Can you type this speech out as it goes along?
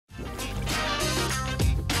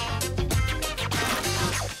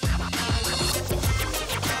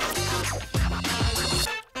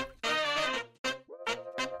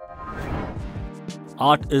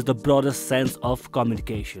art is the broadest sense of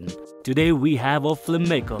communication. Today we have a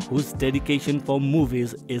filmmaker whose dedication for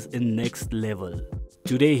movies is in next level.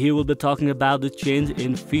 Today he will be talking about the change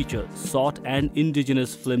in feature, short and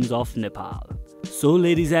indigenous films of Nepal. So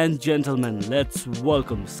ladies and gentlemen, let's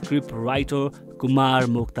welcome script writer Kumar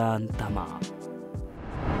Moktan Tamang.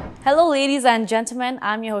 Hello ladies and gentlemen,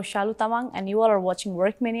 I'm Yoho Shalu Tamang and you all are watching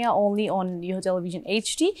Work Mania only on Yoho Television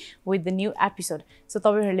HD with the new episode. So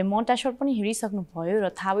तपाईहरुले montage shot पनि हेरिसक्नु भयो र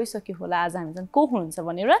थाहा भइसक्यो होला आज हामीसँग को हुनुहुन्छ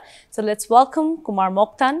भनेर. So let's welcome Kumar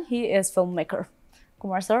Moktan. He is filmmaker.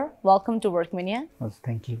 Kumar sir, welcome to Work Mania.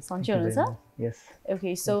 Thank you. Sanjay हुनुहुन्छ? Yes.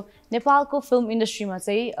 Okay, so नेपालको फिल्म इन्डस्ट्रीमा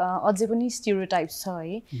चाहिँ अझै पनि स्टिरियोटाइप्स छ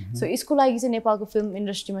है. So यसको लागि चाहिँ नेपालको फिल्म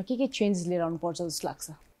इन्डस्ट्रीमा के चेन्जेस लिएर आउनु पर्छ जस्तो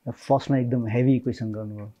लाग्छ? फर्स्टमा एकदम हेभी क्वेसन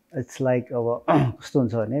गर्नुभयो. इट्स लाइक अब कस्तो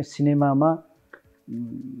हुन्छ भने सिनेमामा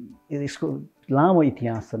यसको लामो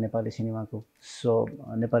इतिहास छ नेपाली सिनेमाको. सो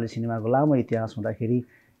नेपाली सिनेमाको लामो इतिहास हुँदाखेरि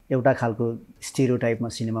एउटा खालको स्टेरियोटाइपमा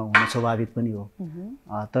सिनेमा हुन स्वाभाविक पनि हो.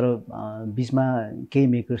 तर बिचमा केही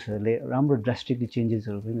मेकर्सहरूले राम्रो ड्रास्टिकली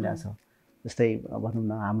चेन्जेसहरू पनि ल्याएको छ. जस्तै भनौँ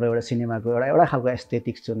न हाम्रो एउटा सिनेमाको एउटा खालको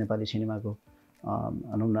एस्थेटिक्स छ नेपाली सिनेमाको.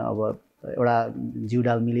 भनौँ न अब एउटा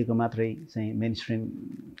जिउडाल मिलेको मात्रै चाहिँ मेन स्ट्रिम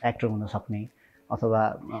एक्टर हुन सक्ने अथवा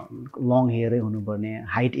लङ हेयरै हुनुपर्ने,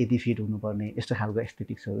 हाइट यति फिट हुनुपर्ने यस्तो खालको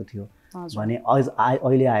एस्थेटिक्सहरू थियो भने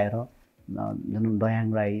अहिले आएर भनौँ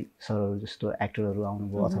दयाङ राई सरहरू जस्तो एक्टरहरू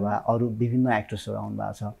आउनुभयो अथवा अरू विभिन्न एक्टर्सहरू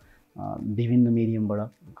आउनुभएको छ. विभिन्न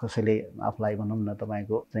मिडियमबाट कसैले आफूलाई भनौँ न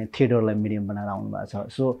तपाईँको चाहिँ थिएटरलाई मिडियम बनाएर आउनुभएको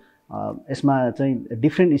छ. सो यसमा चाहिँ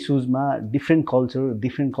डिफ्रेन्ट इस्युजमा डिफ्रेन्ट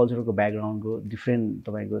कल्चरको ब्याकग्राउन्डको डिफ्रेन्ट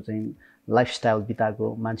तपाईँको चाहिँ लाइफस्टाइल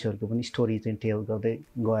बिताएको मान्छेहरूको पनि स्टोरी चाहिँ टेल गर्दै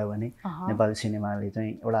गयो भने नेपाली सिनेमाले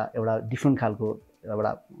चाहिँ एउटा डिफ्रेन्ट खालको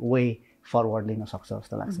एउटा वे फरवर्ड लिन सक्छ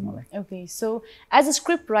जस्तो लाग्छ मलाई. Okay, so as a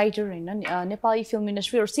script writer होइन नेपाली फिल्म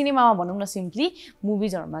इन्डस्ट्री र सिनेमामा भनौँ न सिम्पली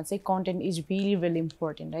मुभिजहरूमा चाहिँ कन्टेन्ट इज रियली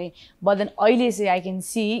इम्पोर्टेन्ट है. बट देन अहिले चाहिँ आई क्यान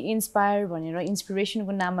सी इन्सपायर भनेर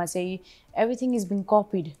इन्सपिरेसनको नाममा चाहिँ everything is been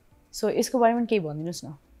copied. So यसको बारेमा केही भनिदिनुहोस्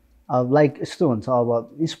न. लाइक यस्तो हुन्छ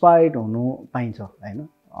अब इन्सपायर्ड हुनु पाइन्छ होइन.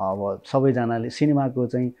 अब सबैजनाले सिनेमाको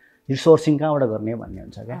चाहिँ रिसोर्सिङ कहाँबाट गर्ने भन्ने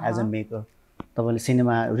हुन्छ क्या. एज अ मेकर तपाईँले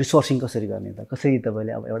सिनेमा रिसोर्सिङ कसरी गर्ने त, कसरी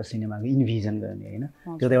तपाईँले अब एउटा सिनेमाको इन्भिजन गर्ने होइन.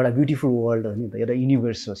 त्यो त एउटा ब्युटिफुल वर्ल्ड हो नि त, एउटा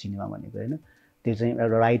युनिभर्स हो सिनेमा भनेको होइन. त्यो चाहिँ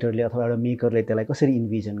एउटा राइटरले अथवा एउटा मेकरले त्यसलाई कसरी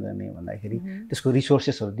इन्भिजन गर्ने भन्दाखेरि त्यसको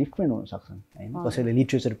रिसोर्सेसहरू डिफ्रेन्ट हुनसक्छन् होइन. कसैले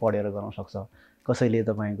लिट्रेचर पढेर गर्न सक्छ, कसैले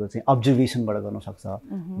तपाईँको चाहिँ अब्जर्भेसनबाट गर्न सक्छ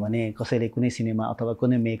भने कसैले कुनै सिनेमा अथवा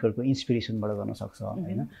कुनै मेकरको इन्सपिरेसनबाट गर्न सक्छ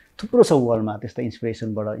होइन. थुप्रो छ वर्ल्डमा त्यस्तो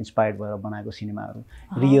इन्सपिरेसनबाट इन्सपायर्ड भएर बनाएको सिनेमाहरू,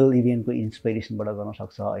 रियल इभेन्टको इन्सपिरेसनबाट गर्न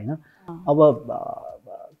सक्छ होइन. अब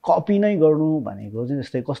कपी नै गर्नु भनेको चाहिँ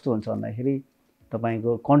जस्तै कस्तो हुन्छ भन्दाखेरि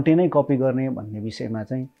तपाईँको कन्टेन्टै कपी गर्ने भन्ने विषयमा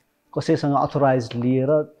चाहिँ कसैसँग अथोराइज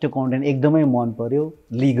लिएर त्यो कन्टेन्ट एकदमै मन पर्यो,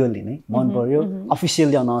 लिगली नै मन पर्यो,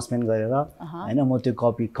 अफिसियल्ली अनाउन्समेन्ट गरेर होइन म त्यो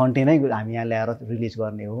कपी कन्टेन्टै हामी यहाँ ल्याएर रिलिज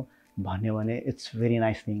गर्ने हो भन्यो भने इट्स भेरी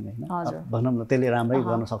नाइस थिङ होइन. भनौँ न त्यसले राम्रै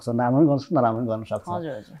गर्न सक्छ, राम्रो गर्न सक्छ, नराम्रो गर्न सक्छ.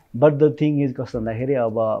 बट द थिङ इज कस्तो भन्दाखेरि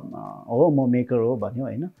अब हो म मेकर हो भन्यो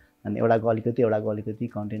होइन. अनि एउटाको अलिकति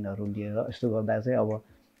कन्टेन्टहरू लिएर यस्तो गर्दा चाहिँ अब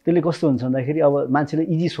त्यसले कस्तो हुन्छ भन्दाखेरि अब मान्छेले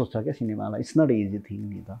इजी सोच्छ क्या सिनेमालाई. इट्स नट इजी थिङ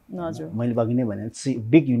नि त. मैले अघि नै भने इट्स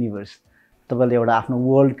बिग युनिभर्स. तपाईँले एउटा आफ्नो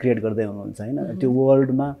वर्ल्ड क्रिएट गर्दै हुनुहुन्छ होइन. त्यो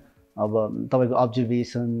वर्ल्डमा अब तपाईँको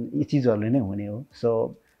अब्जर्भेसन यी चिजहरूले नै हुने हो.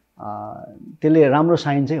 सो त्यसले राम्रो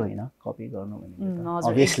साइन चाहिँ होइन कपी गर्नु भने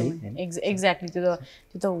अभियसली. एक्ज्याक्टली त्यो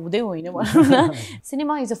त हुँदै होइन भनौँ न.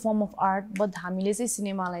 Cinema is a form of art but हामीले चाहिँ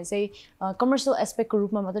सिनेमालाई चाहिँ कमर्सियल एस्पेक्टको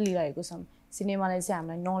रूपमा मात्रै लिइरहेको छौँ. सिनेमाले चाहिँ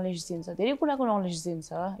हामीलाई नलेज दिन्छ, धेरै कुराको नलेज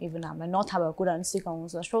दिन्छ, इभन हामीलाई नथाहा भएको कुराहरू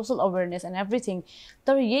सिकाउँछ, सोसल अवेरनेस एन्ड एभ्रिथिङ.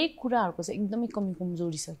 तर यही कुराहरूको चाहिँ एकदमै कमी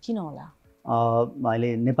कमजोरी छ, किन होला? अहिले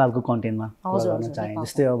नेपालको कन्टेन्टमा गर्न चाहे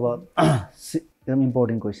जस्तै अब एकदम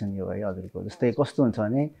इम्पोर्टेन्ट क्वेसन यो है हजुरको. जस्तै कस्तो हुन्छ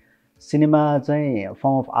भने सिनेमा चाहिँ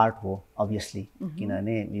फर्म अफ आर्ट हो अभियसली,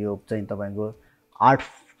 किनभने यो चाहिँ तपाईँको आर्ट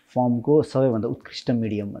फर्मको सबैभन्दा उत्कृष्ट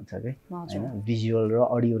मिडियम भन्छ क्या होइन. भिजुअल र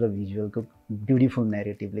अडियो र भिजुअलको ब्युटिफुल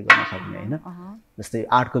नेरेटिभले गर्न सक्ने होइन. जस्तै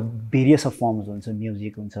आर्टको भेरियस अफ फर्म्स हुन्छ,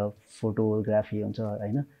 म्युजिक हुन्छ, फोटोग्राफी हुन्छ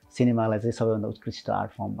होइन. सिनेमालाई चाहिँ सबैभन्दा उत्कृष्ट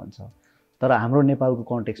आर्ट फर्म भन्छ. तर हाम्रो नेपालको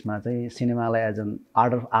कन्टेक्स्टमा चाहिँ सिनेमालाई एज एन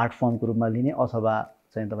आर्ट फर्मको रूपमा लिने अथवा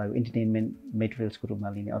चाहिँ तपाईँको इन्टरटेनमेन्ट मेटेरियल्सको रूपमा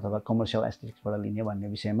लिने अथवा कमर्सियल एस्थेटिक्सबाट लिने भन्ने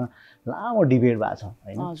विषयमा लामो डिबेट भएको छ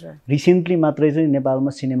होइन. रिसेन्टली मात्रै चाहिँ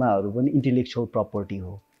नेपालमा सिनेमाहरू पनि इन्टेलेक्चुअल प्रपर्टी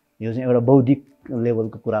हो, यो चाहिँ एउटा बौद्धिक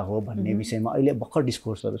लेभलको कुरा हो भन्ने विषयमा अहिले भर्खर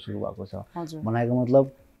डिस्कोर्सहरू सुरु भएको छ. भनेको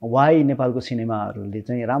मतलब वाइ नेपालको सिनेमाहरूले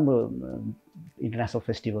चाहिँ राम्रो इन्टरनेसनल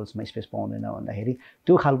फेस्टिभल्समा स्पेस पाउँदैन भन्दाखेरि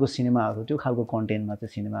त्यो खालको सिनेमाहरू, त्यो खालको कन्टेन्टमा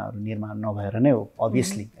चाहिँ सिनेमाहरू निर्माण नभएर नै हो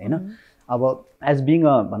अभियसली होइन. अब एज बिङ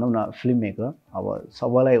अ भनौँ न फिल्म मेकर अब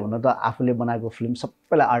सबैलाई हुन त आफूले बनाएको फिल्म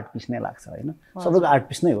सबैलाई आर्ट पिस नै लाग्छ होइन सबैको आर्ट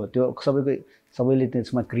पिस नै हो त्यो सबैले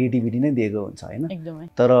त्यसमा क्रिएटिभिटी नै दिएको हुन्छ होइन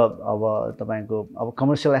तर अब तपाईँको अब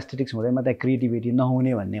कमर्सियल एस्थेटिक्स हुँदैमा त्यहाँ क्रिएटिभिटी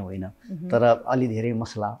नहुने भन्ने होइन तर अलि धेरै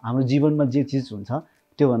मसला हाम्रो जीवनमा जे चिज हुन्छ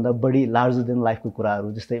त्योभन्दा बढी लार्जर देन लाइफको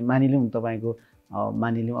कुराहरू जस्तै मानिलिउँ तपाईँको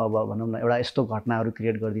मानिलिउँ अब भनौँ न एउटा यस्तो घटनाहरू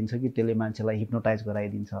क्रिएट गरिदिन्छ कि त्यसले मान्छेलाई हिप्नोटाइज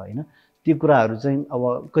गराइदिन्छ होइन त्यो कुराहरू चाहिँ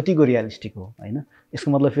अब कतिको रियलिस्टिक हो होइन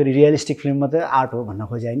यसको मतलब फेरि रियलिस्टिक फिल्म मात्रै आर्ट हो भन्न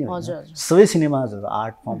खोजे होइन सबै सिनेमाजहरू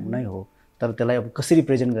आर्ट फर्म नै हो तर त्यसलाई अब कसरी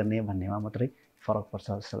प्रेजेन्ट गर्ने भन्नेमा मात्रै फरक पर्छ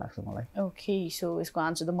जस्तो लाग्छ मलाई ओके सो यसको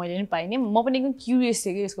आन्सर त मैले पनि पाएँ नि म पनि एकदम क्युरियस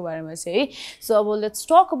थिएँ कि यसको बारेमा चाहिँ है सो अब लेट्स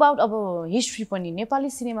टक अबाउट अब हिस्ट्री पनि नेपाली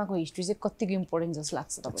सिनेमाको हिस्ट्री चाहिँ कतिको इम्पोर्टेन्ट जस्तो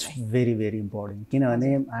लाग्छ तपाईँलाई भेरी भेरी इम्पोर्टेन्ट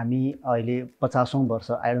किनभने हामी अहिले 50औं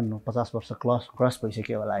वर्ष आई डोन्ट नो 50 वर्ष क्रस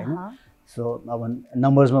भइसक्यो होला होइन सो अब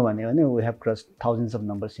नम्बर्समा भन्यो भने we have cross thousands of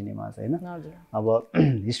number cinemas होइन अब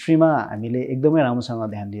हिस्ट्रीमा हामीले एकदमै राम्रोसँग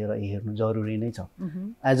ध्यान दिएर हेर्नु जरुरी नै छ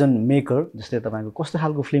एज एन मेकर जस्तै तपाईँको कस्तो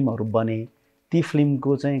खालको फिल्महरू बने ती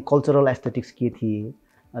फिल्मको चाहिँ कल्चरल एस्थेटिक्स के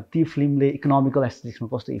थिए ती फिल्मले इकोनोमिकल एस्थेटिक्समा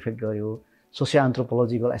कस्तो इफेक्ट गर्यो सोसियो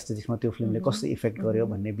एन्थ्रोपोलोजिकल एस्थेटिक्समा त्यो फिल्मले कस्तो इफेक्ट गर्यो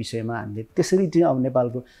भन्ने विषयमा हामीले त्यसरी चाहिँ अब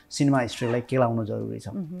नेपालको सिनेमा हिस्ट्रीलाई केलाउनु जरुरी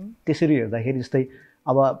छ त्यसरी हेर्दाखेरि जस्तै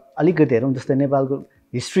अब अलिकति हेरौँ जस्तै नेपालको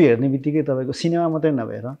हिस्ट्री हेर्ने बित्तिकै तपाईँको सिनेमा मात्रै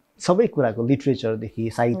नभएर सबै कुराको लिट्रेचरदेखि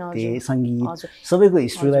साहित्य सङ्गीत सबैको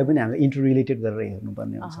हिस्ट्रीलाई पनि हामीले इन्टर रिलेटेड गरेर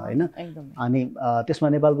हेर्नुपर्ने हुन्छ होइन अनि त्यसमा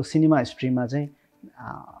नेपालको सिनेमा हिस्ट्रीमा चाहिँ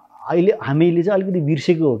अहिले हामीले चाहिँ अलिकति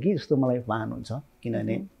बिर्सेको हो कि जस्तो मलाई भान हुन्छ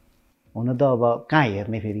किनभने हुन त अब कहाँ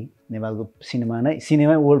हेर्ने फेरि नेपालको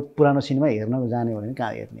सिनेमै वर्ल्ड पुरानो सिनेमा हेर्न जाने भने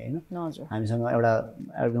कहाँ हेर्ने होइन हामीसँग एउटा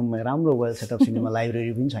एकदम राम्रो वेल सेटअप सिनेमा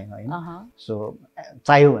लाइब्रेरी पनि छैन होइन सो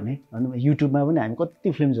चाहियो भने युट्युबमा पनि हामी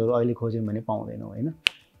कति फिल्महरू अहिले खोज्यौँ भने पाउँदैनौँ होइन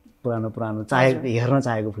पुरानो हेर्न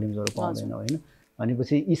चाहेको फिल्महरू पाउँदैनौँ होइन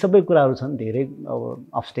भनेपछि यी सबै कुराहरू छन् धेरै अब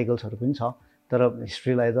अब्स्टेकल्सहरू पनि छ तर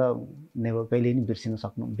हिस्ट्रीलाई त नेभर कहिले नि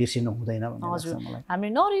बिर्सिनु हुँदैन भन्ने लाग्छ मलाई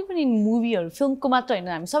हामीले नरी पनि मुभीहरू फिल्मको मात्र होइन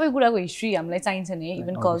हामी सबै कुराको हिस्ट्री हामीलाई चाहिन्छ नि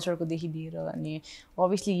इभन कल्चरकोदेखि लिएर अनि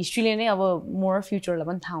अभियसली हिस्ट्रीले नै अब मोर फ्युचरलाई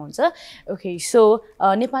पनि थाहा हुन्छ okay so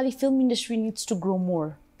Nepali film industry needs to grow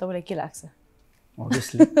more तपाईँलाई के लाग्छ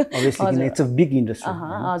obviously it's a big industry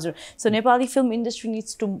हजुर so Nepali film industry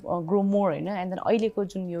needs to grow more होइन एन्ड देन अहिलेको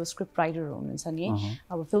जुन यो स्क्रिप्ट राइटर हुनुहुन्छ नि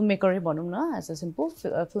अब फिल्म मेकरै भनौँ न एज अ सिम्पल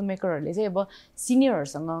फिल्म मेकरहरूले चाहिँ अब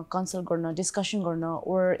सिनियरहरूसँग कन्सल्ट गर्न डिस्कसन गर्न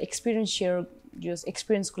ओर एक्सपिरियन्स सेयर जस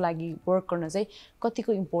एक्सपिरियन्सको लागि वर्क गर्न चाहिँ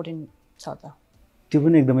कतिको इम्पोर्टेन्ट छ त त्यो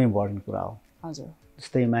पनि एकदमै इम्पोर्टेन्ट कुरा हो हजुर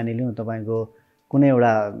जस्तै मानिलिउँ तपाईँको कुनै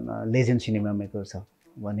एउटा लेजेन्ड सिनेमा मेकर छ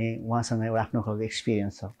भने उहाँसँग एउटा आफ्नो खालको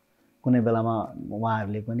एक्सपिरियन्स छ कुनै बेलामा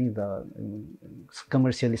उहाँहरूले पनि त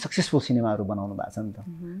कमर्सियली सक्सेसफुल सिनेमाहरू बनाउनु भएको छ नि त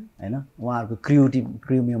होइन उहाँहरूको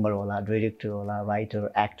क्रू मेम्बर होला डाइरेक्टर होला राइटर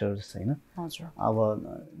एक्टर्स होइन अब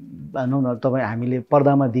भनौँ न तपाईँ हामीले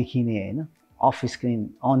पर्दामा देखिने होइन अफ स्क्रिन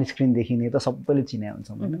अन स्क्रिन देखिने त सबैले चिने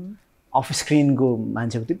हुन्छौँ होइन अफ स्क्रिनको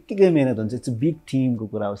मान्छेको त्यत्तिकै मेहनत हुन्छ इट्स बिग टिमको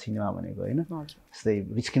कुरा हो सिनेमा भनेको होइन जस्तै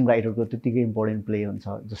स्क्रिन राइटरको त्यत्तिकै इम्पोर्टेन्ट प्ले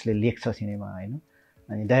हुन्छ जसले लेख्छ सिनेमा होइन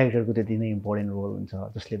अनि डाइरेक्टरको त्यति नै इम्पोर्टेन्ट रोल हुन्छ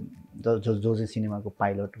जसले जो चाहिँ सिनेमाको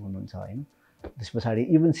पाइलट हुनुहुन्छ होइन त्यस पछाडि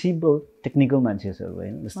इभन सिम्पल टेक्निकल मान्छेहरू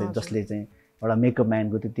होइन जस्तै जसले चाहिँ एउटा मेकअप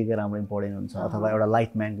म्यानको त्यत्तिकै राम्रो इम्पोर्टेन्ट हुन्छ अथवा एउटा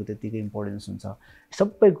लाइट म्यानको त्यत्तिकै इम्पोर्टेन्स हुन्छ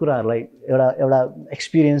सबै कुराहरूलाई एउटा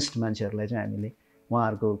एक्सपिरियन्स्ड मान्छेहरूलाई चाहिँ हामीले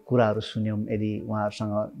उहाँहरूको कुराहरू सुन्यौँ यदि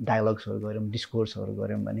उहाँहरूसँग डायलग्सहरू गऱ्यौँ डिस्कोर्सहरू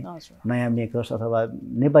गऱ्यौँ भने नयाँ मेकर्स अथवा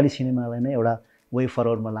नेपाली सिनेमालाई नै एउटा वे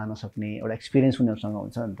फरवर्डमा लान सक्ने एउटा एक्सपिरियन्स उनीहरूसँग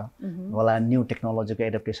हुन्छ नि त होला न्यू टेक्नोलोजीको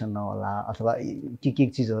एडप्टेसन नहोला अथवा के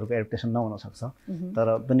चिजहरूको एडप्टेसन नहुनसक्छ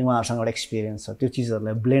तर पनि उहाँहरूसँग एउटा एक्सपिरियन्स छ त्यो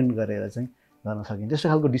चिजहरूलाई ब्लेन्ड गरेर चाहिँ गर्न सकिन्छ त्यस्तो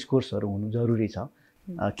खालको डिस्कोर्सहरू हुनु जरुरी छ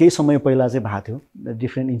केही समय पहिला चाहिँ भएको थियो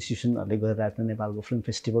डिफ्रेन्ट इन्स्टिट्युसनहरूले गरिरहेको थियो नेपालको फिल्म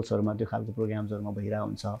फेस्टिभल्सहरूमा त्यो खालको प्रोग्राम्सहरूमा भइरहेको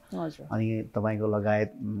हुन्छ अनि तपाईँको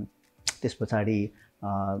लगायत त्यस पछाडि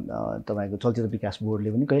तपाईँको चलचित्र विकास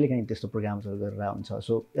बोर्डले पनि कहिलेकाहीँ त्यस्तो प्रोग्राम्सहरू गरिरहेको हुन्छ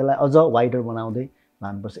सो यसलाई अझ वाइडर बनाउँदै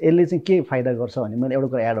लानुपर्छ यसले चाहिँ के फाइदा गर्छ भने मैले एउटा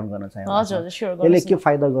कुरा एड अन गर्न चाहेँ यसले के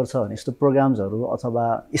फाइदा गर्छ भने यस्तो प्रोग्राम्सहरू अथवा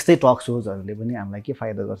यस्तै टक सोजहरूले पनि हामीलाई के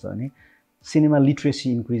फाइदा गर्छ भने सिनेमा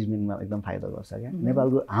लिट्रेसी इन्क्रिजमेन्टमा एकदम फाइदा गर्छ क्या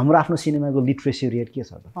नेपालको हाम्रो आफ्नो सिनेमाको लिट्रेसी रेट के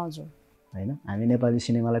छ त होइन हामी नेपाली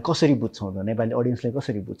सिनेमालाई कसरी बुझ्छौँ त नेपाली अडियन्सलाई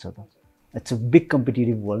कसरी बुझ्छ त it's a big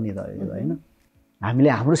competitive world नि त होइन हामीले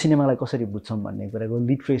हाम्रो सिनेमालाई कसरी बुझ्छौँ भन्ने कुराको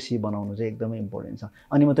लिट्रेसी बनाउनु चाहिँ एकदमै इम्पोर्टेन्ट छ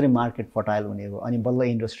अनि मात्रै मार्केट फर्टाइल हुने हो अनि बल्ल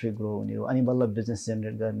इन्डस्ट्री ग्रो हुने हो अनि बल्ल बिजनेस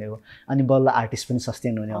जेनेरेट गर्ने हो अनि बल्ल आर्टिस्ट पनि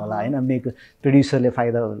सस्टेन हुने होला होइन प्रड्युसरले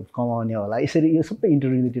फाइदा कमाउने होला यसरी यो सबै इन्टर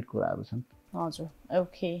रिलेटेड कुराहरू छन् हजुर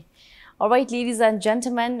okay All right, ladies and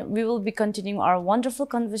gentlemen, we will be continuing our wonderful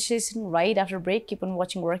conversation right after break. Keep on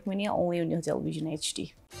watching Work Mania only on your television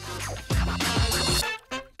HD.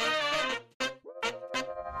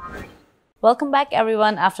 Welcome back,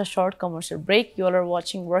 everyone. After a short commercial break, you all are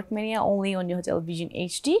watching Work Mania only on your television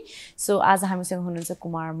HD. So, as हामीसँग हुनुहुन्छ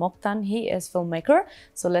Kumar Moktan, he is filmmaker.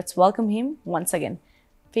 So, let's welcome him once again.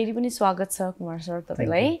 फेरि पनि स्वागत छ Kumar sir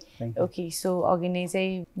तपाईलाई okay so अघि नै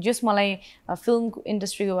चाहिँ जस मलाई फिल्म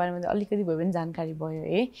इन्डस्ट्रीको बारेमा अलिकति भए पनि जानकारी भयो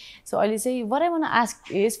है सो अहिले चाहिँ what I want to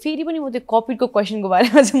ask is फेरि पनि म त्यो कपिडको क्वेशनको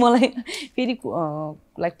बारेमा चाहिँ मलाई फेरि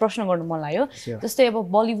लाइक प्रश्न गर्नु मन लाग्यो जस्तै अब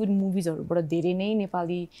बलिउड मुभिजहरुबाट धेरै नै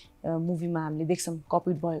नेपाली मुभीमा हामीले देख्छौं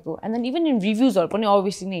कपिड भएको एन्ड देन इभन इन रिभ्युजहरु पनि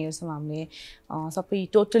obviously नै हेर्छौं हामीले सबै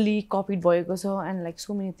टोटली कपिड भएको छ and like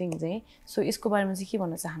so many things है सो यसको बारेमा चाहिँ के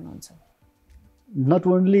भन्न चाहनुहुन्छ नट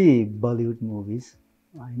ओन्ली बलिउड मुभिज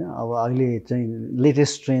हैन अब अहिले चाहिँ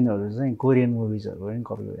लेटेस्ट ट्रेन्डहरु चाहिँ कोरियन मुभिजहरु पनि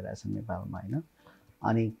कपी भइरहेछ नेपालमा हैन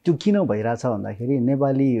अनि त्यो किन भइरहेछ भन्दाखेरि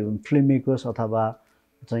नेपाली फिल्म मेकर्स अथवा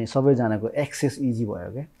चाहिँ सबैजनाको एक्सेस इजी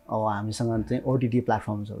भयो के अब हामीसँग चाहिँ ओटीटी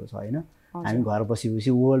प्लेटफर्म्सहरु छ हैन हामी घर बसी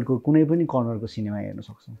वर्ल्डको कुनै पनि कर्नरको सिनेमा हेर्न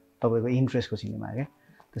सक्छौं तपाईको इन्ट्रेस्टको सिनेमा के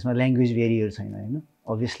त्यसमा ल्याङ्ग्वेज बेरियर छैन हैन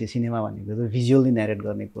obviously सिनेमा भनेको त भिजुअली नरेट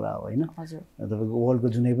गर्ने कुरा हो हैन तपाईको वर्ल्डको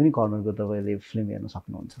जुनै पनि कर्नरको तपाईले फिल्म हेर्न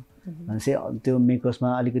सक्नुहुन्छ अनि त्यो मेकर्समा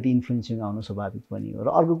अलिकति इन्फ्लुएन्सिङ आउनु स्वाभाविक पनि हो र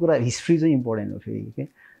अर्को कुरा हिस्ट्री चाहिँ इम्पोर्टेन्ट हो फेरि के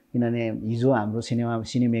किनभने हिजो हाम्रो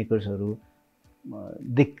सिने मेकर्सहरु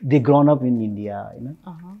they grown up in India हैन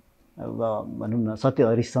अब भनौं न सत्य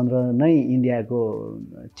हरिश्चन्द्र नै इन्डियाको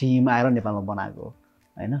टिम आएर नेपालमा बनाएको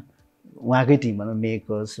हैन उहाँकै टिम भनौं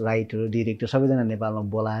मेकर्स राइटर डाइरेक्टर सबैजना नेपालमा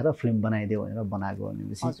बोलाएर फिल्म बनाइदियो भनेर बनाएको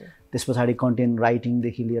भनेपछि त्यसपछि कन्टेन्ट राइटिङ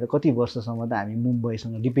देखि लिएर कति वर्षसम्म त हामी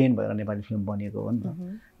मुम्बईसँग डिपेन्ड भएर नेपाली फिल्म बनेको हो नि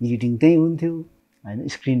त एडिटिङ त्यही हुन्थ्यो हैन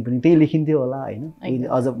स्क्रिन पनि त्यही लेखिन्थ्यो होला हैन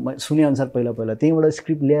अझ सुने अनुसार पहिला त्यहीबाट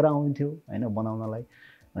स्क्रिप्ट लिएर आउँथ्यो हैन बनाउनलाई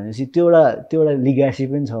भनेपछि त्यो एउटा लिग्यासी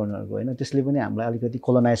पनि छ उनीहरुको हैन त्यसले पनि हामीलाई अलिकति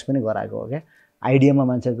कोलोनाइज पनि गराएको हो क्या आइडियामा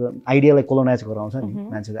मान्छेको आइडियालाई कोलोनाइज गराउँछ नि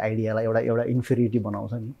मान्छेको आइडियालाई एउटा इन्फेरिटी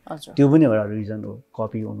बनाउँछ नि त्यो पनि एउटा रिजन हो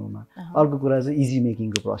कपी हुनुमा अर्को कुरा चाहिँ इजी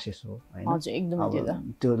मेकिङको प्रोसेस हो हैन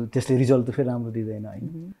त्यो त्यसले रिजल्ट त फेरि राम्रो दिदैन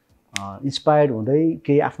हैन इन्स्पायर्ड हुँदै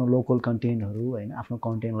केही आफ्नो लोकल कन्टेन्टहरु हैन आफ्नो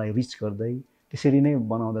कन्टेन्टलाई रिच गर्दै त्यसरी नै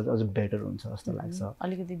बनाउँदा अझ बेटर हुन्छ जस्तो लाग्छ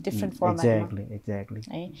अलिकति डिफरेन्ट फर्मेटमा एक्ज्याक्टली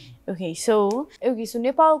है ओके सो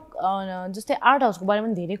नेपाल जस्तै आर्ट हाउसको बारेमा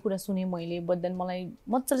पनि धेरै कुरा सुने मैले बट देन मलाई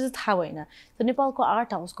मजाले चाहिँ थाहा भएन त नेपालको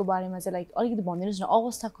आर्ट हाउसको बारेमा चाहिँ लाइक अलिकति भनिदिनुस् न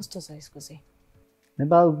अवस्था कस्तो छ यसको चाहिँ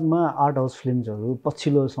नेपालमा आर्ट हाउस फिल्महरु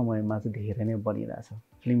पछिल्लो समयमा चाहिँ धेरै नै बनिरहेछ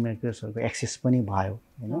फिल्म मेकर्सहरुको एक्सेस पनि भयो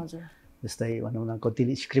हैन जस्तै भनौं न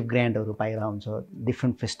कतिले स्क्रिप्ट ग्रान्टहरु पाइरा हुन्छ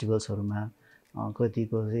डिफरेन्ट फेस्टिभल्सहरुमा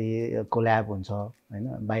कतिको चाहिँ कोल्याब हुन्छ हैन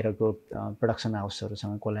बाहिरको प्रोडक्सन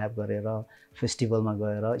हाउसहरुसँग कोल्याब गरेर फेस्टिभलमा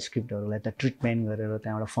गएर स्क्रिप्टहरुलाई त ट्रिटमेन्ट गरेर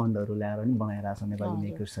त्यहाँबाट फन्डहरु ल्याएर पनि बनाइरहेछ नेपाली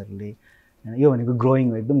मेकर्सहरुले हैन यो भनेको ग्रोइङ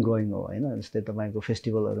हो एकदम ग्रोइङ हो हैन जस्तै तपाईको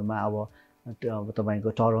फेस्टिभलहरुमा अब तपाईको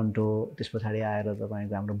टोरोन्टो त्यसपछि आएर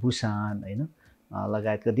तपाईको हाम्रो बुसान हैन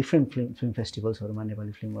लगायतका डिफरेन्ट फिल्म फेस्टिभल्सहरुमा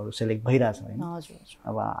नेपाली फिल्महरु सेलेक्ट भइराछ हैन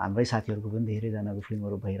अब हाम्रै साथीहरुको पनि धेरै जनाको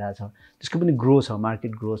फिल्महरु भइराछ त्यसको पनि ग्रो छ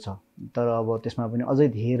मार्केट ग्रो छ तर अब त्यसमा पनि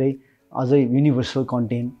अझै युनिभर्सल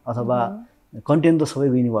कन्टेन्ट अथवा कन्टेन्ट त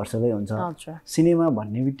सबैको युनिभर्सलै हुन्छ सिनेमा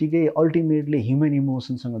भन्ने बित्तिकै अल्टिमेटली ह्युमन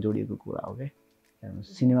इमोसनसँग जोडिएको कुरा हो के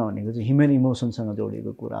सिनेमा भनेको चाहिँ ह्युमन इमोसनसँग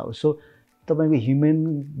जोडिएको कुरा हो सो तपाईको ह्युमन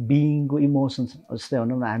बिइङको इमोसन्स जस्तै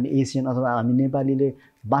भनौं न हामी एसियन अथवा हामी नेपालीले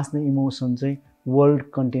बाँच्ने इमोसन चाहिँ वर्ल्ड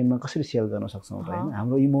कन्टेन्टमा कसरी सेल गर्न सक्छौं त हैन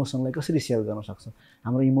हाम्रो इमोसनलाई कसरी सेल गर्न सक्छौं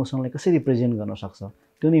हाम्रो इमोसनलाई कसरी प्रेजेन्ट गर्न सक्छ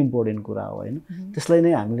त्यो नै इम्पोर्टेन्ट कुरा हो हैन त्यसलाई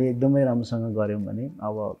नै हामीले एकदमै राम्रोसँग गर्यौं भने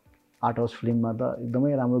अब आर्ट हाउस फिल्ममा त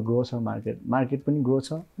एकदमै राम्रो ग्रो छ मार्केट पनि ग्रो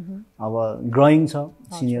छ अब ग्रोइङ छ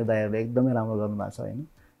सिनियर दाइहरुले एकदमै राम्रो गर्नु भएको छ हैन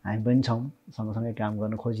हामी पनि छौं सँगसँगै काम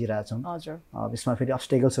गर्न खोजिरहेका छौं अब यसमा फेरि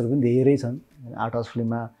अब्स्टेकल्सहरु पनि धेरै छन् आर्ट हाउस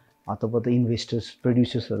फिल्ममा हतपत इन्भेस्टर्स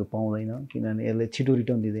प्रोड्युसर्सहरु पाउँदैन किनभने यसले छिटो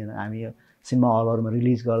रिटर्न दिदैन हामी सिनेमा हलहरुमा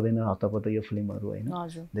रिलिज गर्दैन हतपत यो फिल्महरु हैन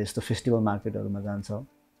जस्तो फेस्टिभल मार्केटहरुमा जान्छ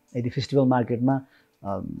यदि फेस्टिभल मार्केटमा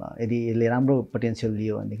यदि यसले राम्रो पोटेन्शियल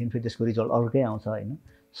लियो भनेदेखि फेरि त्यसको रिजल्ट अर्कै आउँछ हैन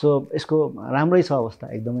सो यसको राम्रै छ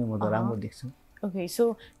अवस्था एकदमै म त राम्रो देख्छु ओके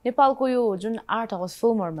सो नेपालको यो जुन आर्ट हाउस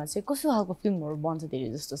फिल्महरुमा चाहिँ कस्तो खालको फिल्महरु बन्छ धेरै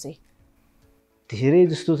जस्तो चाहिँ धेरै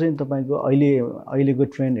जस्तो चाहिँ तपाईको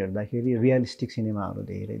अहिलेको ट्रेन्ड हेर्दाखेरि रियलिस्टिक सिनेमाहरु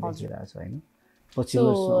धेरै देखिरहेछ हैन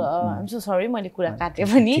पछिल्लो आइम सो सरी मैले कुरा काटे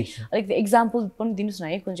पनि अलिकति एक्जाम्पल पनि दिनुस् न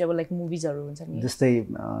है कुन चाहिँ अब लाइक मुभिजहरु हुन्छ नि जस्तै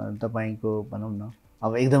तपाईको भनौं न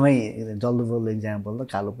अब एकदमै जल्दोबल्दो एक्जाम्पल त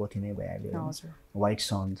कालो पोथी नै भइहाल्यो व्हाइट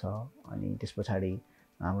सन छ अनि त्यसपछि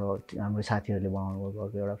हाम्रो साथीहरुले बनाउनु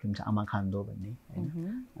भएको एउटा फिल्म छ आमा खान्दो भन्ने हैन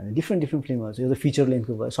अनि डिफ्रेन्ट फिल्महरू छ यो त फिचर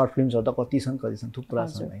लेन्थको भयो सर्ट फिल्म्सहरू त कति छन् थुप्रा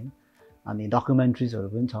छन् होइन अनि डकुमेन्ट्रिजहरू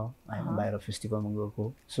पनि छ होइन बाहिर फेस्टिभलमा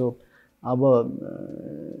गएको सो अब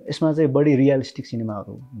यसमा चाहिँ बढी रियलिस्टिक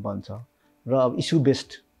सिनेमाहरू बन्छ र अब इस्यु बेस्ड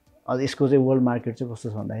अब यसको चाहिँ वर्ल्ड मार्केट चाहिँ कस्तो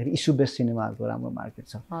छ भन्दाखेरि इस्यु बेस्ड सिनेमाहरूको राम्रो मार्केट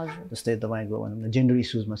छ जस्तै तपाईँको भनौँ न जेन्डर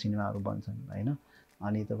इस्युजमा सिनेमाहरू बन्छन् होइन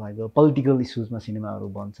अनि तपाईँको पोलिटिकल इस्युजमा सिनेमाहरू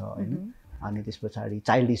बन्छ होइन अनि त्यस पछाडि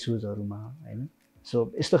चाइल्ड इस्युजहरूमा होइन सो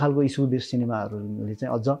यस्तो खालको इस्यु बेस्ड सिनेमाहरूले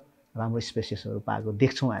चाहिँ अझ राम्रो स्पेसेसहरू पाएको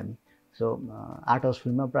देख्छौँ हामी सो आर्ट हाउस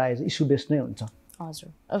फिल्ममा प्रायः चाहिँ इस्यु बेस्ड नै हुन्छ हजुर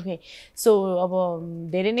ओके सो अब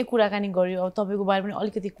धेरै नै कुराकानी गऱ्यो अब तपाईँको बारेमा पनि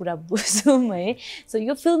अलिकति कुरा बुझ्छौँ है सो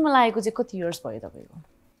यो फिल्ममा लागेको चाहिँ कति इयर्स भयो तपाईँको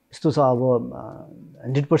यस्तो छ अब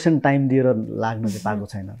 100% टाइम दिएर लाग्न चाहिँ पाएको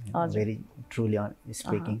छैन भेरी ट्रुली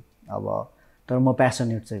स्पिकिङ अब तर म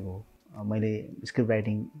प्यासनेट चाहिँ हो मैले स्क्रिप्ट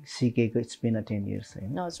राइटिङ सिकेको इट्स बिन 10 इयर्स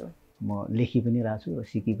होइन म लेखि पनि रहेको छु र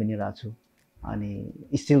सिकि पनि रहेको छु अनि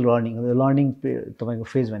स्टिल लर्निङ तपाईँको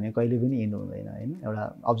फेज भनेको कहिले पनि एन्ड हुँदैन होइन एउटा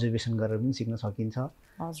अब्जर्भेसन गरेर पनि सिक्न सकिन्छ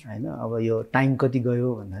होइन अब यो टाइम कति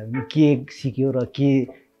गयो भन्दा पनि के सिक्यो र के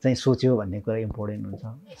चाहिँ सोच्यो भन्ने कुरा इम्पोर्टेन्ट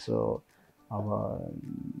हुन्छ सो अब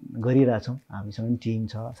गरिरहेछौँ हामीसँग पनि टिम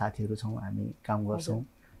छ साथीहरू छौँ हामी काम गर्छौँ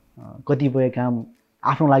कतिपय काम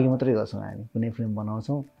आफ्नो लागि मात्रै गर्छौँ हामी कुनै फिल्म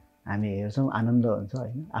बनाउँछौँ हामी हेर्छौँ आनन्द हुन्छ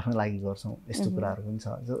होइन आफ्नो लागि गर्छौँ यस्तो कुराहरू पनि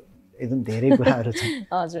छ जो एकदम धेरै कुराहरू छ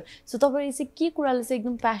हजुर सो तपाईँ चाहिँ के कुराले चाहिँ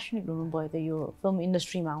एकदम प्यासनेट हुनुभयो त यो फिल्म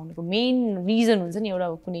इन्डस्ट्रीमा आउनुको मेन रिजन हुन्छ नि एउटा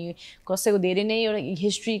कुनै कसैको धेरै नै एउटा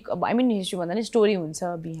हिस्ट्री अब आई मिन हिस्ट्री भन्दा नि स्टोरी हुन्छ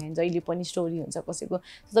बिहाइन्ड जहिले पनि स्टोरी हुन्छ कसैको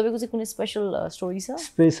तपाईँको चाहिँ कुनै स्पेसल स्टोरी छ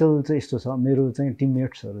स्पेसल चाहिँ यस्तो छ मेरो चाहिँ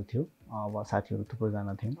टिममेट्सहरू थियो अब साथीहरू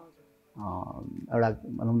थुप्रोजना थियौँ एउटा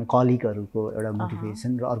भनौँ न कलिगहरूको एउटा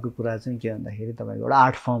मोटिभेसन र अर्को कुरा चाहिँ के भन्दाखेरि तपाईँको एउटा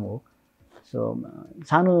आर्ट फर्म हो सो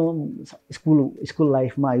सानो स्कुल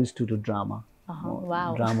लाइफमा I use to do drama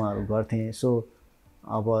ड्रामाहरू गर्थेँ सो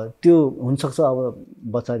अब त्यो हुनसक्छ अब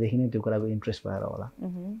बच्चादेखि नै त्यो कुराको इन्ट्रेस्ट भएर होला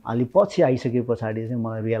अलि पछि आइसके पछाडि चाहिँ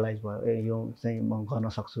मलाई रियलाइज भयो ए यो चाहिँ म गर्न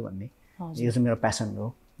सक्छु भन्ने यो चाहिँ मेरो प्यासन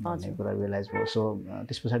हो भन्ने कुरा रियलाइज भयो सो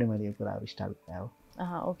त्यस पछाडि मैले यो कुराहरू स्टार्ट भयो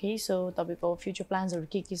ओके सो तपाईँको फ्युचर प्लान्सहरू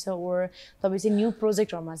के छ ओर तपाईँ चाहिँ न्यू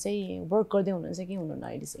प्रोजेक्टहरूमा चाहिँ वर्क गर्दै हुनुहुन्छ कि हुनुहुन्न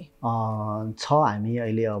अहिले चाहिँ छ हामी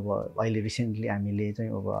अहिले रिसेन्टली हामीले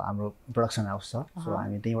चाहिँ अब हाम्रो प्रोडक्सन हाउस छ सो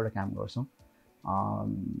हामी त्यहीँबाट काम गर्छौँ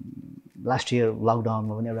लास्ट इयर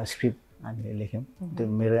लकडाउनमा पनि एउटा स्क्रिप्ट हामीले लेख्यौँ त्यो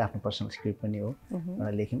मेरो आफ्नो पर्सनल स्क्रिप्ट पनि हो एउटा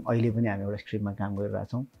लेख्यौँ अहिले पनि हामी एउटा स्क्रिप्टमा काम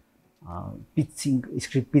गरिरहेछौँ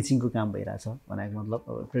स्क्रिप्ट पिचिङको काम भइरहेछ भनेको मतलब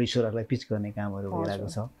प्रोड्युसरहरूलाई पिच गर्ने कामहरू भइरहेको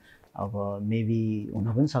छ अब मेबी हुन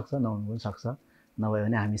पनि सक्छ नहुनु पनि सक्छ नभए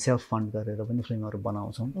भने हामी सेल्फ फन्ड गरेर पनि फिल्महरू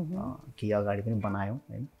बनाउँछौँ कि अगाडि पनि बनायौँ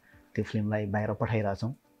होइन त्यो फिल्मलाई बाहिर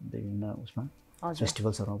पठाइरहेछौँ विभिन्न उसमा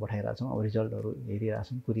फेस्टिभल्सहरूमा पठाइरहेछौँ अब रिजल्टहरू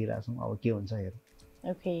हेरिरहेछौँ कुरिरहेछौँ अब के हुन्छ हेरौँ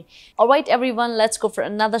Okay. Alright everyone, let's go for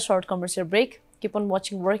another short commercial break. Keep on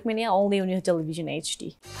watching Work Mania only on your television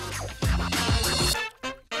HD.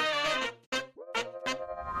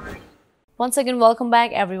 Once again, welcome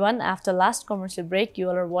back everyone. After last commercial break, you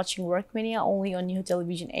all are watching Work Mania only on your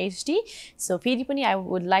television HD. So, Pedi I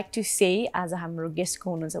would like to say, as a hammer guest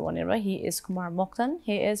he is Kumar Moktan.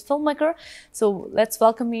 He is filmmaker. So, let's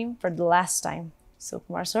welcome him for the last time. So,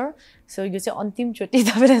 Kumar sir, so you say antim choti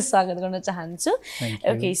tapailai swagat garna chahanchu.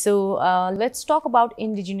 Okay, so let's talk about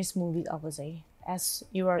indigenous movies Ajay, as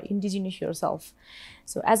you are indigenous yourself.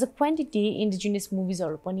 So as a quantity, indigenous movies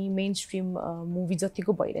are pani mainstream movies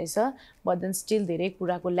jatiko bhairaicha, but then still धेरै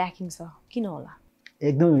कुराको lacking छ किन होला?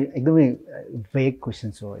 एकदमै भेग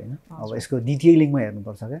question हो हैन अब यसको डिटेलिङमा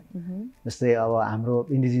हेर्नुपर्छ के जस्तै अब हाम्रो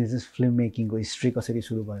इन्डिजिनियस फिल्म मेकिङको हिस्ट्री कसरी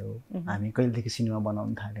सुरु भयो हामी कहिलेदेखि सिनेमा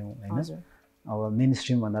बनाउन थाल्यौं हैन अब मेन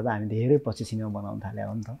स्ट्रिम भन्दा त हामी धेरै पछि सिनेमा बनाउन थाले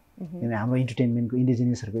हो नि त किन हाम्रो इन्टरटेनमेन्टको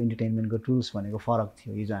इन्डिजिनियसहरुको इन्टरटेनमेन्टको टुल्स भनेको फरक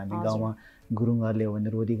थियो हिजो हामी गाउँमा गुरुङहरुले हो भने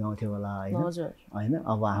रोदी गाउँथ्यो होला हैन हैन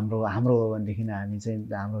अब हाम्रो हो भनेदेखि हामी चाहिँ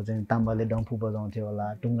हाम्रो चाहिँ ताम्बाले डम्फु बजाउँथ्यो होला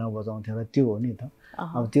टुङ्गा बजाउँथ्यो होला त्यो हो नि त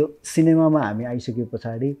अब त्यो सिनेमामा हामी आइसके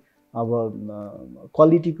पछाडी अब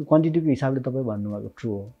क्वान्टिटीको हिसाबले तपाई भन्नुभएको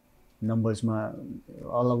ट्रु हो नम्बर्समा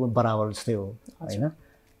अलग बराबर जस्तै हो हैन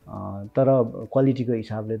तर क्वालिटीको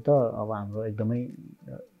हिसाबले त अब हाम्रो एकदमै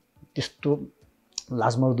त्यस्तो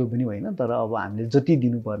लाजमर्दो पनि होइन तर अब हामीले जति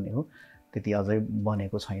दिनुपर्ने हो त्यति अझै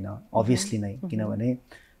बनेको छैन अभियसली नै किनभने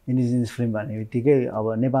इन्डिजिनियस फिल्म भन्ने बित्तिकै अब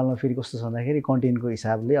नेपालमा फेरि कस्तो छ भन्दाखेरि कन्टेन्टको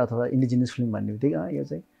हिसाबले अथवा इन्डिजिनियस फिल्म भन्ने बित्तिकै यो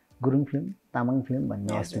चाहिँ गुरुङ फिल्म तामाङ फिल्म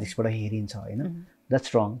भन्ने एस्पेक्टबाट हेरिन्छ हैन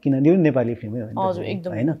द्याट्स रङ किनभने यो नेपाली फिल्मै हो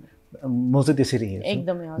हैन म चाहिँ त्यसरी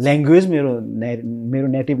हेर्छु ल्याङ्ग्वेज मेरो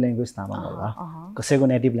नेटिभ ल्याङ्ग्वेज तामाङ होला कसैको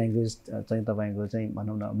नेटिभ ल्याङ्ग्वेज चाहिँ तपाईको चाहिँ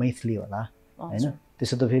भनौँ न मैथिली होला होइन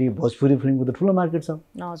त्यसो त फेरि भोजपुरी फिल्मको त ठुलो मार्केट छ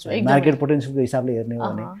मार्केट पोटेन्सियलको हिसाबले हेर्ने हो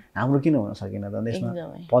भने हाम्रो किन हुन सकेन त त्यसमा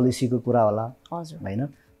पोलिसीको कुरा होला होइन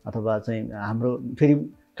अथवा चाहिँ हाम्रो फेरि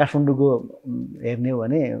काठमाडौँको हेर्ने हो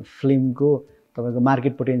भने फिल्मको तपाईँको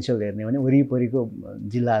मार्केट पोटेन्सियल हेर्ने हो भने वरिपरिको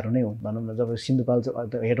जिल्लाहरू नै हुन् भनौँ न जब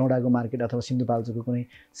सिन्धुपाल्चोक हेटौँडाको मार्केट अथवा सिन्धुपाल्चोकको कुनै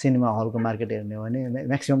सिनेमा हलको मार्केट हेर्ने हो भने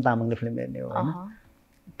म्याक्सिमम् तामाङले फिल्म हेर्ने हो होइन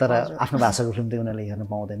तर आफ्नो भाषाको फिल्म त उनीहरूले हेर्न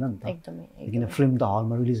पाउँदैन नि त किन फिल्म त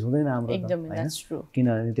हलमा रिलिज हुँदैन हाम्रो होइन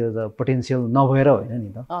किनभने त्यो त पोटेन्सियल नभएर होइन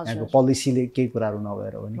नि त यहाँको पोलिसीले केही कुराहरू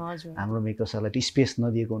नभएर हो नि हाम्रो मेकर्सहरूलाई त्यो स्पेस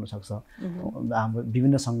नदिएको हुनसक्छ हाम्रो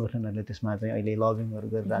विभिन्न सङ्गठनहरूले त्यसमा चाहिँ अहिले लबिङहरू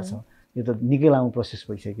गरिरहेछ यो त निकै लामो प्रोसेस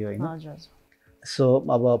भइसक्यो होइन सो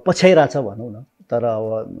अब पछ्याइरहेछ भनौँ न तर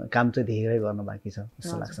अब काम चाहिँ धेरै गर्न बाँकी छ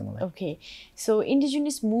जस्तो लाग्छ मलाई ओके सो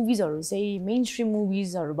इन्डिजिनियस मुभिजहरू चाहिँ मेन स्ट्रिम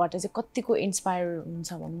मुभिजहरूबाट चाहिँ कतिको इन्सपायर हुन्छ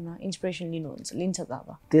भनौँ न इन्सपिरेसन लिन्छ त अब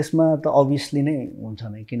त्यसमा त अभियसली नै हुन्छ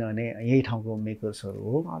नै किनभने यही ठाउँको मेकर्सहरू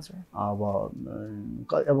हो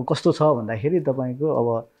अब कस्तो छ भन्दाखेरि तपाईँको अब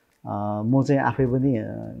म चाहिँ आफै पनि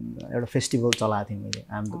एउटा फेस्टिभल चलाएको थिएँ मैले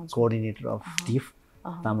आइ am the coordinator of tiff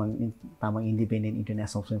Tamang independent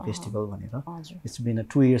international film festival भनेर इट्स बिन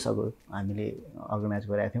 2 years अगो हामीले अर्गनाइज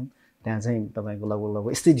गरेका थियौँ त्यहाँ चाहिँ तपाईँको लगभग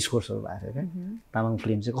यस्तै डिस्कोर्सहरू भएको थियो क्या तामाङ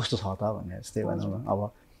फिल्म चाहिँ कस्तो छ त भनेर जस्तै भनौँ न अब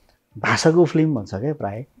भाषाको फिल्म भन्छ क्या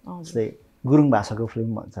प्रायः जस्तै गुरुङ भाषाको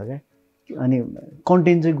फिल्म भन्छ क्या अनि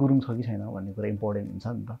कन्टेन्ट चाहिँ गुरुङ छ कि छैन भन्ने कुरा इम्पोर्टेन्ट हुन्छ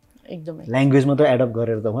नि त एकदमै ल्याङ्ग्वेज मात्रै एडप्ट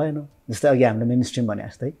गरेर त भएन जस्तै अघि हामीले मेन स्ट्रिम भने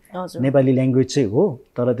जस्तै नेपाली ल्याङ्ग्वेज चाहिँ हो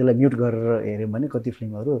तर त्यसलाई म्युट गरेर हेऱ्यौँ भने कति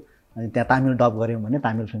फिल्महरू अनि त्यहाँ तामिल डब गऱ्यौँ भने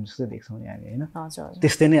तामिल फिल्म जस्तै देख्छौँ नि हामी होइन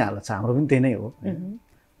त्यस्तै नै हालत छ हाम्रो पनि त्यही नै हो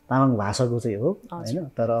तामाङ भाषाको चाहिँ हो होइन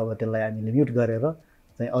तर अब त्यसलाई हामीले म्युट गरेर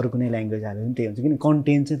चाहिँ अरू कुनै ल्याङ्ग्वेज हाल्यो भने त्यही हुन्छ किन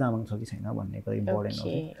कन्टेन्ट चाहिँ तामाङ छ कि छैन भन्ने कुरा इम्पोर्टेन्ट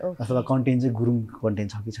हो अथवा कन्टेन्ट चाहिँ गुरुङ कन्टेन्ट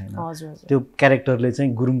छ कि छैन त्यो क्यारेक्टरले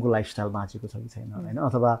चाहिँ गुरुङको लाइफस्टाइल बाँचेको छ कि छैन होइन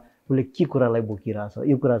अथवा उसले के कुरालाई बोकिरहेछ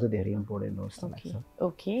यो कुरा चाहिँ धेरै इम्पोर्टेन्ट हो जस्तो लाग्छ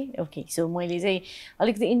ओके सो मैले चाहिँ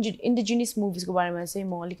अलिकति इन्डिजिनियस मुभिजको बारेमा चाहिँ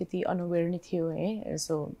म अलिकति अनअवेयर नै थियो है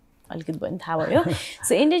सो अलिकति पनि थाहा भयो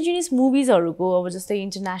सो इन्डिजिनियस मुभिजहरूको अब जस्तै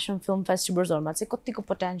इन्टरनेसनल फिल्म फेस्टिभल्सहरूमा चाहिँ कतिको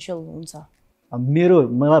पोटेन्सियल हुन्छ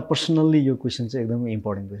मलाई पर्सनल्ली यो क्वेसन चाहिँ एकदमै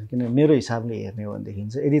इम्पोर्टेन्ट क्वेसन किन मेरो हिसाबले हेर्ने हो भनेदेखि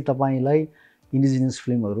चाहिँ यदि तपाईँलाई इन्डिजिनियस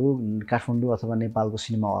फिल्महरू काठमाडौँ अथवा नेपालको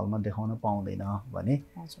सिनेमा हलमा देखाउन पाउँदैन भने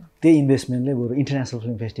त्यही इन्भेस्टमेन्टले बरु इन्टरनेसनल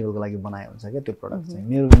फिल्म फेस्टिभलको लागि बनाएको हुन्छ क्या त्यो प्रडक्ट चाहिँ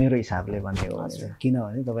मेरो हिसाबले भन्ने हो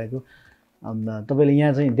किनभने तपाईँले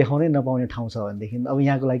यहाँ चाहिँ देखाउनै नपाउने ठाउँ छ भनेदेखि अब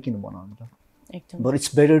यहाँको लागि किन बनाउनु त बरु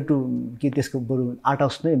इट्स बेटर टु कि त्यसको बरु आर्ट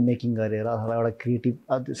हाउस नै मेकिङ गरेर अथवा एउटा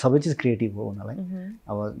क्रिएटिभ सबै चिज क्रिएटिभ हो उनीहरूलाई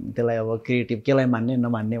अब त्यसलाई अब क्रिएटिभ केलाई मान्ने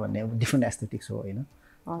नमान्ने भन्ने अब डिफ्रेन्ट एस्थेटिक्स हो होइन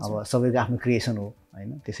अब सबैको आफ्नो क्रिएसन हो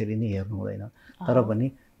होइन त्यसरी नै हेर्नु हुँदैन तर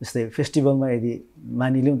पनि जस्तै फेस्टिभलमा यदि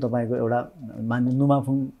मानिलिउँ तपाईँको एउटा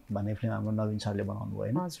नुमाफुङ भन्ने फिल्म हाम्रो नवीन सरले बनाउनु भयो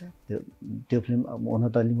होइन त्यो फिल्म हुन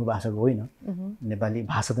त लिम्बू भाषाको होइन नेपाली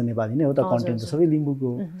भाषा त नेपाली नै हो त कन्टेन्ट त सबै लिम्बूको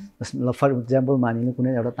हो फर इक्जाम्पल मानिलिउँ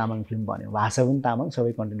कुनै एउटा तामाङ फिल्म भन्यो भाषा पनि तामाङ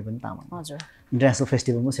सबै कन्टेन्ट पनि तामाङ इन्टरनेसनल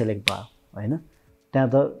फेस्टिभलमा सेलेक्ट भयो होइन त्यहाँ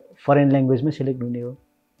त फरेन ल्याङ्ग्वेजमै सेलेक्ट हुने हो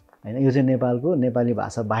होइन यो चाहिँ नेपालको नेपाली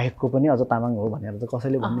भाषा बाहेकको पनि अझ तामाङ हो भनेर त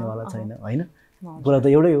कसैले भन्नेवाला छैन होइन कुरा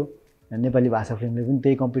त एउटै हो नेपाली भाषा फिल्मले पनि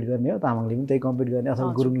त्यही कम्पिट गर्ने हो तामाङले पनि त्यही कम्पिट गर्ने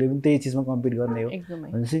अथवा गुरुङले पनि त्यही चिजमा कम्पिट गर्ने हो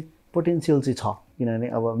भनेपछि पोटेन्सियल चाहिँ छ किनभने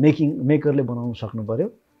अब मेकरले बनाउनु सक्नु पऱ्यो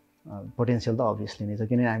पोटेन्सियल त अभियसली नै छ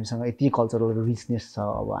किनभने हामीसँग यति कल्चरल रिचनेस छ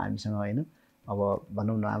अब हामीसँग होइन अब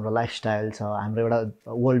भनौँ न हाम्रो लाइफस्टाइल छ हाम्रो एउटा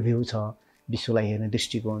वर्ल्ड भ्यू छ विश्वलाई हेर्ने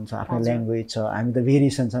दृष्टिकोण छ आफ्नो ल्याङ्ग्वेज छ हामी त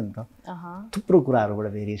भेरिएसन छ नि त थुप्रो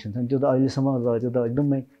कुराहरूबाट भेरिएसन छ नि त्यो त अहिलेसम्म त्यो त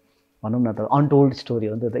एकदमै भनौँ न त अनटोल्ड स्टोरी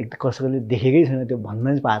हो नि त एकदम कसैले देखेकै छैन त्यो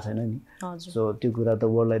भन्नै पाएको छैन नि सो त्यो कुरा त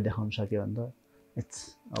वर्ल्डलाई देखाउन सक्यो भने त इट्स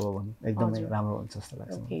अब भनौँ एकदमै राम्रो हुन्छ जस्तो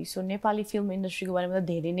लाग्छ ओके सो नेपाली फिल्म इन्डस्ट्रीको बारेमा त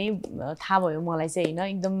धेरै नै थाहा भयो मलाई चाहिँ होइन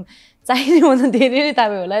एकदम चाहिने भन्दा धेरै नै थाहा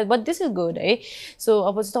भयो होला बट दिस इज गुड है सो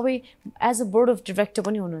अब चाहिँ तपाईँ as a board of director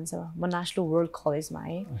पनि हुनुहुन्छ मनास्लो वर्ल्ड कलेजमा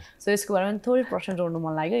है सो यसको बारेमा थोरै प्रश्न जोड्नु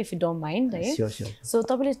मन लाग्यो इफ यु डोन्ट माइन्ड है सो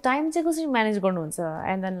तपाईँले टाइम चाहिँ कसरी म्यानेज गर्नुहुन्छ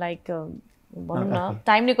एन्ड देन लाइक भनौँ न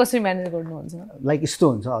टाइमले कसरी म्यानेज गर्नुहुन्छ लाइक यस्तो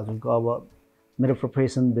हुन्छ हजुरको अब मेरो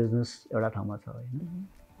प्रोफेसन बिजनेस एउटा ठाउँमा छ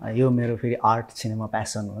होइन यो मेरो फेरि आर्ट सिनेमा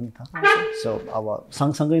प्यासन हो नि त सो अब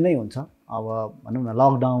सँगसँगै नै हुन्छ अब भनौँ न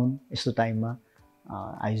लकडाउन यस्तो टाइममा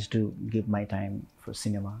I use to give my time for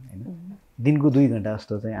cinema होइन दिनको 2 घन्टा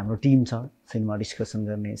जस्तो चाहिँ हाम्रो टिम छ सिनेमा डिस्कसन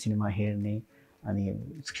गर्ने सिनेमा हेर्ने अनि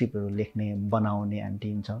स्क्रिप्टहरू लेख्ने बनाउने हामी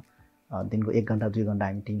टिम छ दिनको 1 घन्टा 2 घन्टा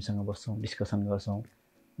हामी टिमसँग बस्छौँ डिस्कसन गर्छौँ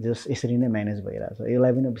जस्ट यसरी नै म्यानेज भइरहेछ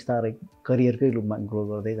यसलाई पनि बिस्तारै करियरकै रूपमा ग्रो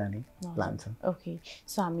गर्दै जाने प्लान छ ओके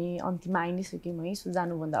सो हामी अन्तिममा आइ नै सक्यौँ है सो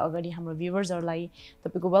जानुभन्दा अगाडि हाम्रो भ्युवर्सहरूलाई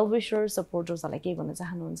तपाईँको वेल विशर सपोर्टर्सहरूलाई के भन्न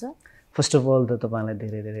चाहनुहुन्छ फर्स्ट अफ अल त तपाईँलाई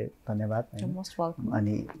धेरै धेरै धन्यवाद मोस्ट वेलकम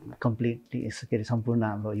अनि कम्प्लिटली के अरे सम्पूर्ण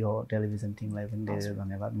हाम्रो यो टेलिभिजन टिमलाई पनि धेरै धेरै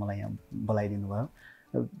धन्यवाद मलाई यहाँ बोलाइदिनु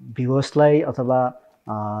भयो भ्युवर्सलाई अथवा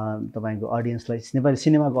तपाईँको अडियन्सलाई नेपाली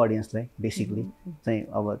सिनेमाको अडियन्सलाई बेसिकली चाहिँ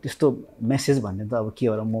अब त्यस्तो मेसेज भन्ने त अब के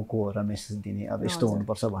हो र म को हो र मेसेज दिने अब यस्तो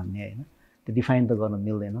हुनुपर्छ भन्ने होइन त्यो डिफाइन त गर्न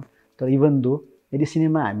मिल्दैन तर इभन दो यदि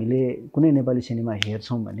सिनेमा हामीले कुनै नेपाली सिनेमा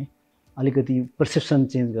हेर्छौँ भने अलिकति पर्सेप्सन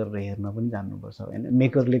चेन्ज गरेर हेर्न पनि जान्नुपर्छ होइन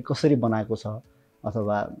मेकरले कसरी बनाएको छ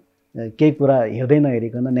अथवा केही कुरा हेर्दै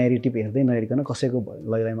नहेरिकन नेरेटिभ हेर्दै नहेरिकन कसैको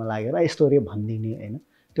लैराइमा लागेर यस्तो रे भनिदिने होइन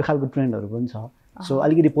त्यो खालको ट्रेन्डहरू पनि छ सो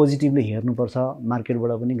अलिकति पोजिटिभली हेर्नुपर्छ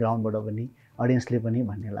मार्केटबाट पनि ग्राउन्डबाट पनि अडियन्सले पनि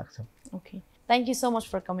भन्ने लाग्छ okay thank you so much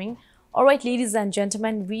for coming Alright, ladies and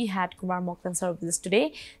gentlemen, we had Kumar Moktan sir with us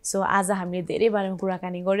today. So, as हामीले धेरै बारेमा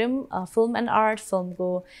कुराकानी गर्यौं film and art, film को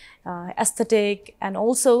aesthetic and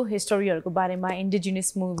also हिस्टोरीहरुको बारेमा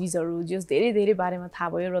indigenous movies हरु जस धेरै बारेमा थाहा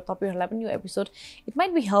भयो र तपाईहरुलाई पनि यो episode it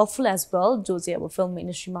might be helpful as well जो चाहिँ अब film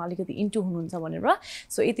इन्डस्ट्रीमा अलिकति इन्टु हुनुहुन्छ भनेर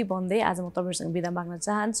सो यति भन्दै आज म तपाईहरुसँग बिदा माग्न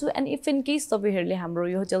चाहन्छु and if in case तपाईहरुले हाम्रो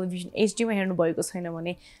यो टेलिभिजन HD मा हेर्नु भएको छैन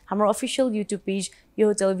भने हाम्रो official YouTube page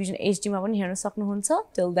यो टेलिभिजन HD मा पनि हेर्न सक्नुहुन्छ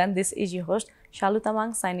till then this is your host Shalu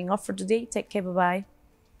Tamang signing off for today. Take care, bye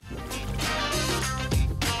bye.